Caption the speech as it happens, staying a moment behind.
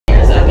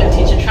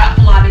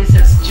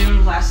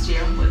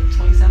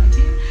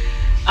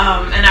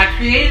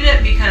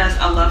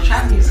I love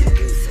trap music.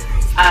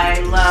 I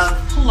love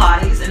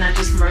Pilates, and I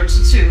just merged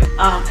the two.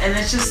 And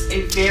it's just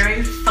a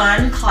very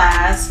fun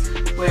class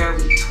where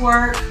we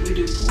twerk, we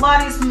do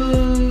Pilates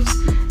moves,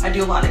 I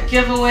do a lot of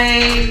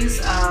giveaways.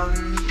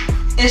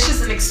 It's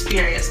just an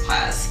experience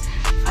class.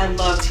 I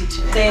love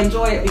teaching it. They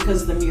enjoy it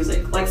because of the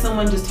music. Like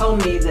someone just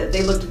told me that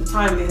they looked at the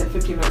time and they had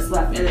 15 minutes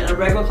left. And in a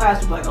regular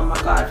class, you'd be like, oh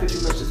my God,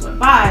 15 minutes just went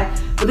by.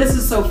 But this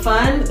is so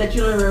fun that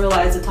you don't even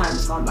realize the time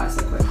has gone by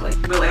so quickly.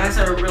 But like I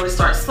said, we really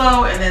start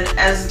slow, and then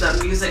as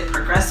the music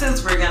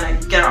progresses, we're gonna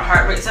get our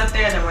heart rates up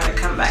there, and then we're gonna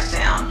come back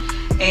down.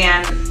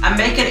 And I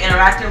make it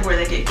interactive where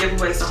they get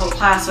giveaways the whole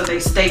class so they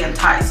stay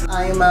enticed.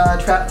 I'm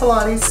a Trap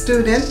Pilates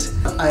student.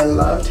 I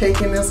love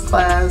taking this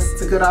class.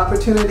 It's a good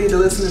opportunity to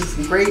listen to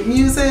some great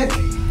music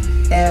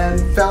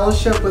and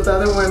fellowship with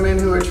other women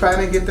who are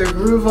trying to get their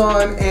groove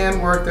on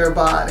and work their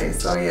body.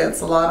 So yeah,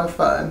 it's a lot of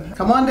fun.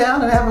 Come on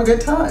down and have a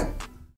good time.